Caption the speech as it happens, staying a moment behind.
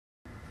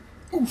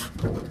Oof.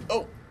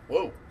 Oh,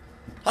 whoa.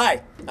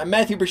 Hi, I'm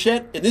Matthew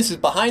Burchette, and this is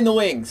Behind the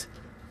Wings.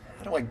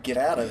 How do I get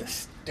out of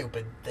this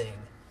stupid thing?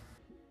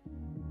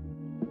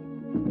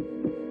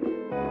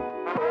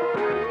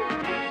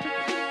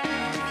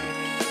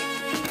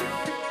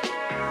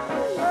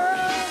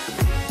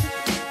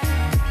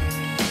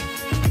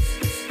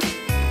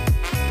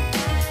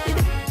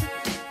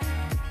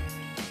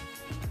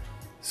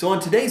 So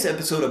on today's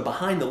episode of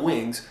Behind the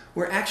Wings,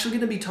 we're actually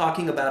going to be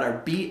talking about our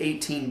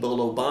B-18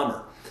 Bolo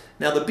Bomber.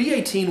 Now the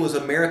B-18 was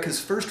America's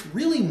first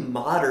really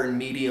modern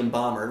medium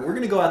bomber, and we're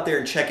going to go out there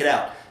and check it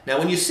out. Now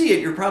when you see it,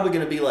 you're probably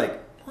going to be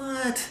like,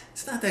 what?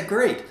 It's not that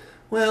great.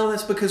 Well,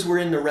 that's because we're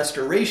in the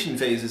restoration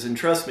phases, and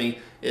trust me,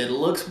 it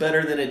looks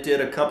better than it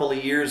did a couple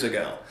of years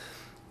ago.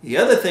 The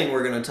other thing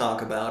we're going to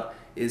talk about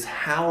is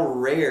how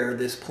rare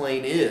this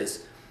plane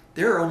is.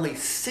 There are only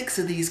 6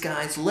 of these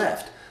guys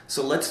left,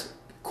 so let's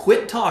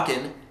quit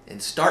talking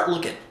and start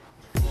looking.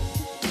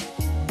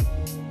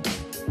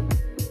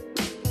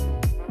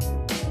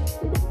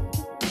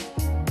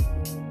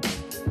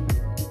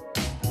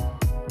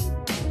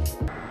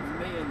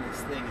 Man,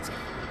 this thing is...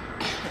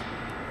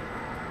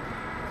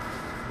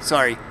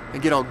 Sorry, I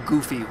get all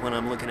goofy when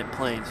I'm looking at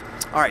planes.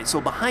 Alright,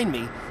 so behind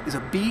me is a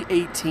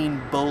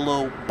B-18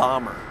 Bolo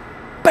Bomber.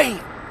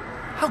 Bam!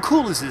 How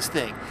cool is this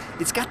thing?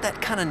 It's got that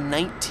kind of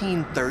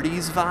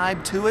 1930s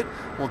vibe to it.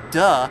 Well,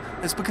 duh,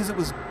 that's because it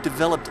was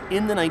developed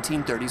in the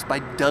 1930s by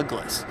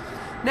Douglas.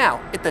 Now,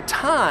 at the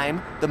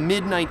time, the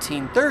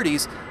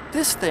mid-1930s,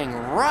 this thing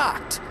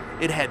rocked.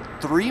 It had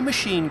 3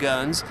 machine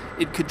guns,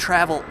 it could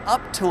travel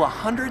up to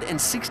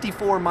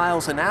 164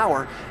 miles an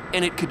hour,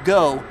 and it could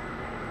go,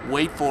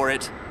 wait for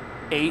it,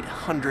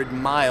 800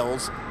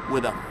 miles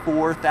with a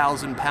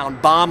 4,000-pound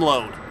bomb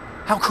load.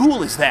 How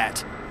cool is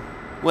that?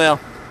 Well,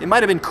 it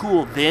might have been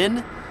cool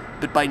then,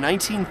 but by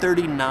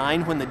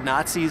 1939, when the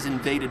Nazis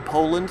invaded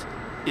Poland,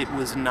 it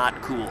was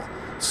not cool.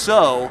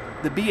 So,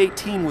 the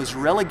B-18 was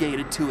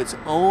relegated to its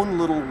own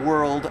little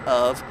world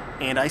of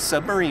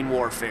anti-submarine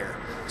warfare.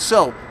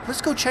 So,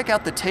 let's go check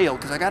out the tail,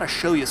 because I gotta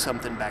show you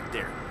something back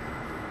there.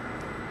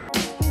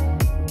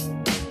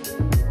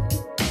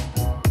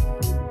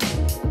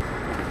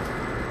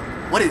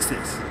 What is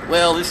this?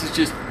 Well, this is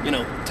just,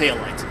 tail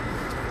lights.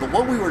 But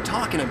what we were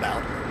talking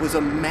about was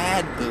a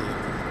mad boom.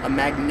 A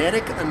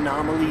magnetic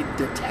anomaly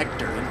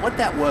detector, and what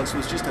that was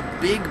just a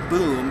big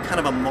boom, kind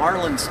of a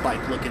marlin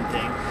spike looking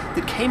thing,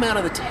 that came out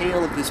of the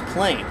tail of this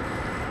plane.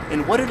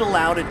 And what it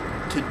allowed it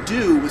to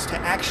do was to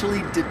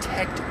actually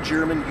detect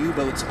German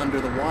U-boats under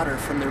the water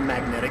from their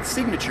magnetic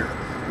signature.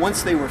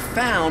 Once they were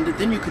found,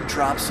 then you could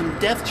drop some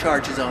depth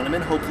charges on them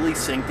and hopefully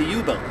sink the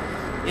U-boat.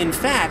 In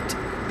fact,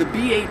 the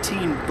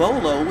B-18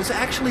 Bolo was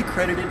actually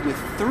credited with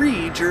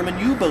 3 German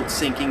U-boat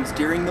sinkings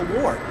during the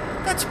war.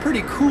 That's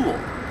pretty cool.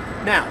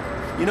 Now,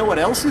 you know what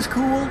else is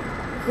cool?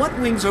 What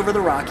Wings Over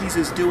the Rockies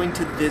is doing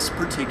to this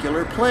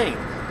particular plane.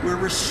 We're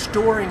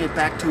restoring it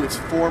back to its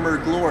former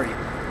glory.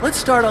 Let's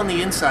start on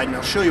the inside and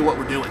I'll show you what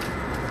we're doing.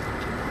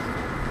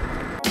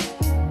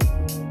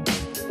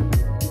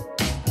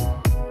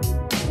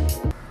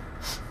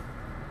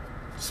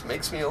 This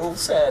makes me a little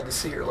sad to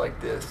see her like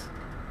this.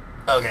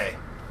 Okay,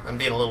 I'm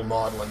being a little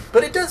maudlin,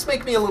 but it does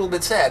make me a little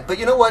bit sad. But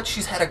you know what?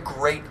 She's had a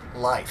great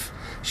life.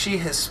 She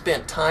has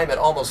spent time at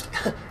almost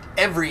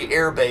every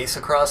air base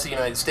across the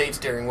United States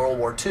during World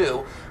War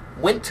II,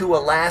 went to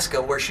Alaska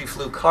where she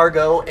flew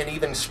cargo and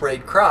even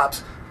sprayed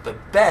crops,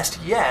 but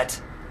best yet,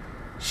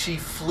 she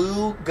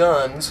flew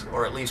guns,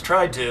 or at least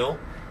tried to,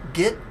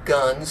 get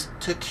guns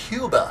to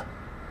Cuba.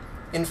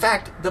 In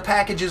fact, the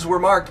packages were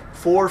marked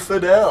for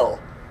Fidel.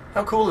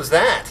 How cool is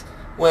that?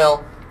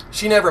 Well,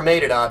 she never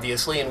made it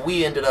obviously, and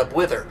we ended up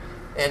with her.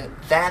 And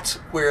that's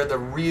where the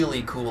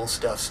really cool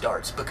stuff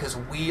starts, because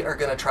we are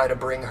going to try to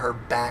bring her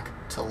back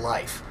to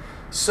life.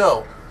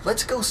 So,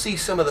 let's go see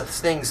some of the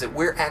things that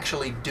we're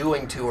actually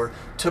doing to her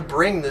to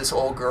bring this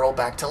old girl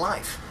back to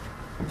life.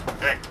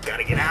 I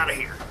gotta get out of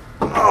here.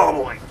 Oh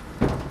boy.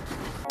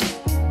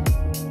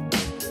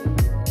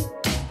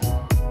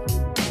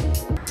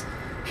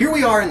 Here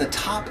we are in the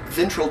top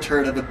ventral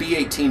turret of a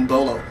B-18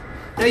 Bolo.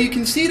 Now you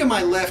can see to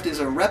my left is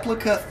a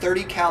replica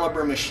 30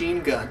 caliber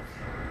machine gun.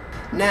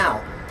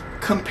 Now,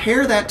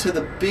 compare that to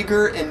the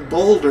bigger and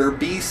bolder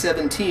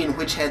B-17,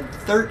 which had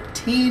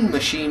 13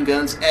 machine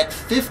guns at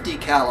 50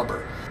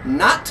 caliber.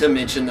 Not to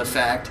mention the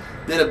fact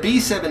that a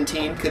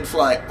B-17 could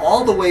fly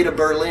all the way to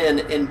Berlin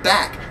and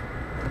back.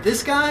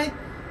 This guy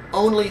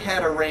only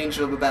had a range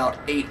of about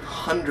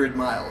 800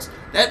 miles.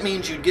 That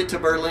means you'd get to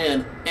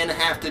Berlin and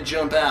have to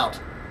jump out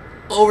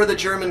over the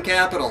German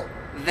capital.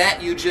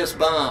 That you just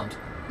bombed.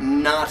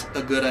 Not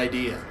a good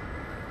idea.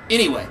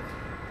 Anyway,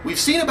 we've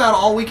seen about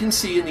all we can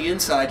see in the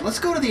inside. Let's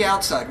go to the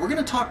outside. We're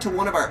going to talk to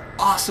one of our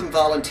awesome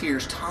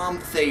volunteers, Tom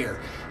Thayer.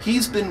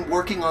 He's been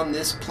working on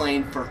this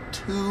plane for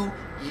 2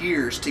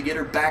 years to get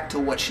her back to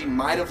what she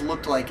might have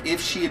looked like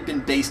if she had been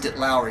based at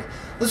Lowry.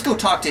 Let's go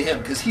talk to him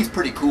because he's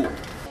pretty cool.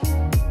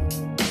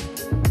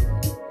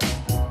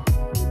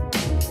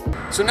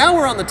 So now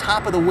we're on the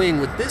top of the wing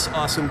with this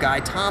awesome guy,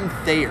 Tom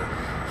Thayer.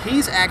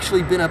 He's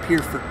actually been up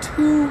here for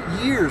 2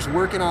 years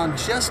working on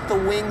just the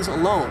wings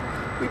alone.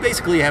 We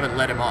basically haven't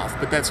let him off,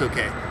 but that's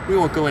okay. We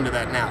won't go into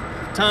that now.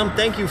 Tom,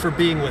 thank you for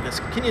being with us.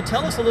 Can you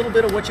tell us a little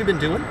bit of what you've been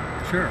doing?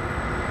 Sure.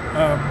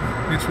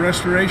 It's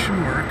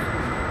restoration work.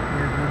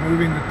 We're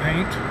removing the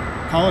paint,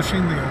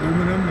 polishing the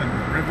aluminum and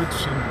the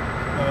rivets and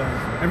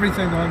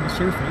everything on the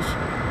surface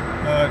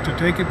to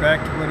take it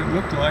back to what it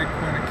looked like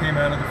when it came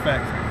out of the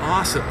factory.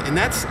 Awesome. And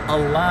that's a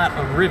lot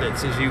of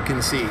rivets, as you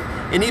can see.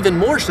 And even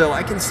more so,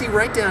 I can see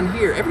right down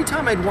here, every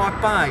time I'd walk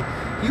by,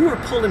 you were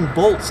pulling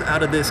bolts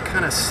out of this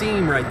kind of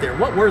seam right there.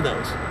 What were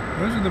those?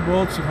 Those are the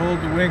bolts that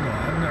hold the wing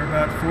on. There are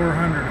about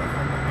 400 of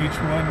them, and each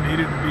one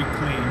needed to be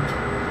cleaned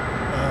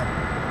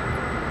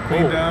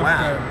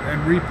out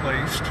and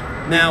replaced.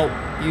 Now,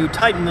 you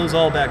tighten those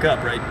all back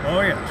up, right? Oh,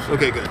 yes.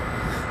 Okay, good.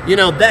 You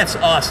know, that's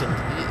awesome.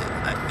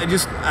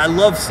 I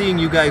love seeing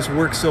you guys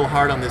work so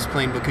hard on this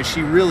plane because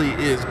she really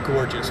is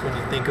gorgeous when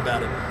you think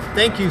about it.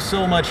 Thank you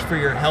so much for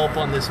your help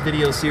on this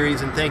video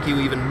series, and thank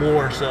you even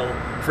more so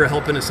for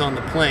helping us on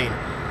the plane.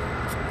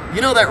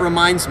 You know, that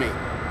reminds me,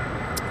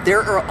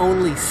 there are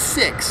only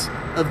 6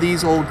 of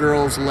these old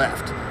girls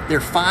left. There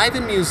are 5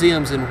 in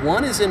museums and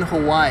 1 is in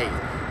Hawaii.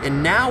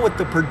 And now with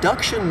the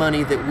production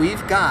money that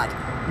we've got,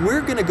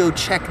 we're gonna go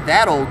check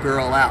that old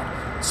girl out.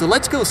 So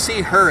let's go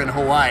see her in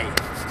Hawaii.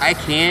 I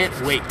can't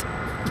wait.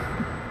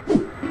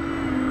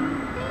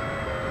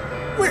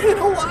 We're in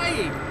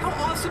Hawaii! How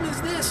awesome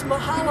is this?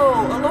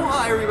 Mahalo!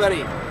 Aloha,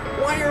 everybody!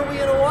 Why are we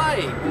in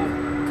Hawaii?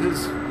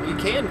 Because we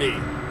can be.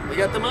 We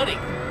got the money,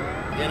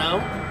 you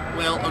know?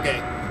 Well,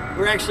 okay.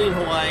 We're actually in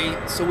Hawaii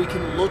so we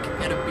can look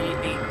at a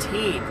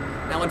B-18.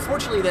 Now,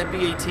 unfortunately, that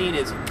B-18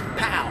 is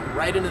pow,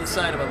 right into the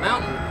side of a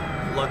mountain.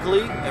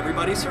 Luckily,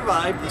 everybody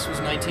survived. This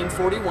was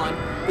 1941,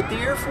 but the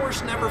Air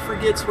Force never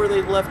forgets where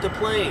they've left a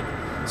plane.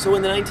 So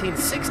in the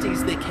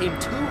 1960s, they came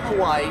to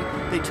Hawaii.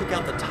 They took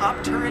out the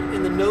top turret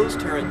and the nose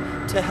turret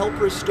to help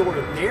restore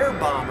their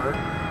bomber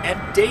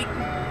at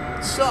Dayton.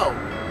 So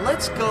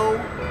let's go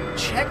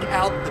check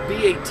out the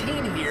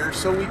B-18 here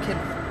so we can,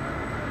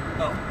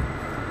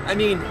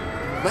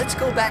 let's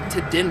go back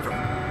to Denver.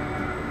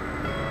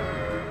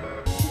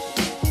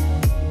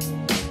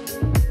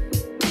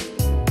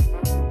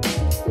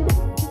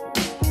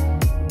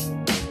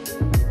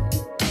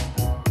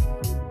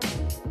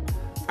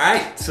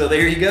 Alright, so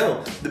there you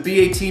go. The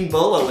B-18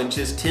 Bolo in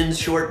just 10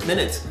 short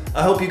minutes.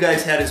 I hope you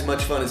guys had as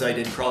much fun as I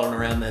did crawling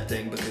around that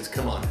thing because,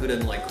 come on, who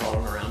doesn't like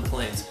crawling around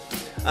planes?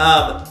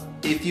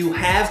 If you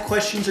have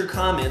questions or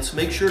comments,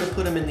 make sure to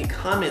put them in the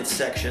comments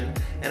section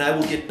and I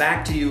will get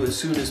back to you as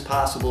soon as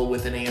possible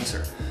with an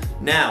answer.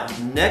 Now,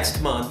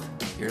 next month,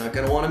 you're not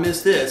going to want to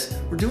miss this,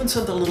 we're doing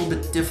something a little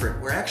bit different.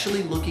 We're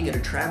actually looking at a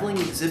traveling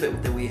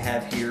exhibit that we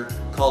have here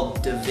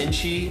called Da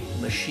Vinci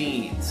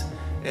Machines.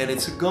 And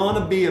it's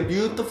gonna be a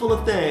beautiful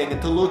thing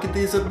to look at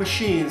these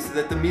machines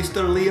that the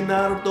Mr.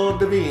 Leonardo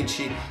da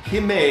Vinci,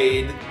 he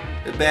made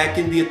back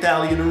in the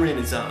Italian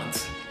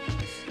Renaissance.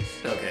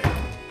 Okay,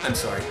 I'm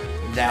sorry,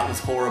 that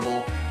was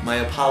horrible. My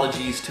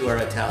apologies to our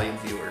Italian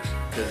viewers,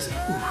 because,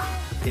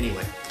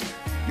 anyway,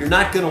 you're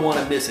not gonna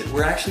wanna miss it.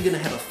 We're actually gonna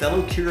have a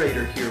fellow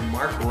curator here,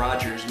 Mark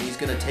Rogers, and he's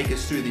gonna take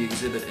us through the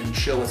exhibit and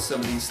show us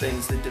some of these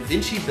things that Da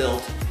Vinci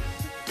built,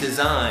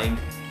 designed,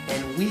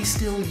 and we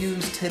still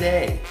use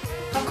today.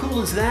 How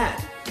cool is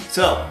that?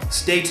 So,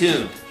 stay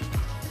tuned.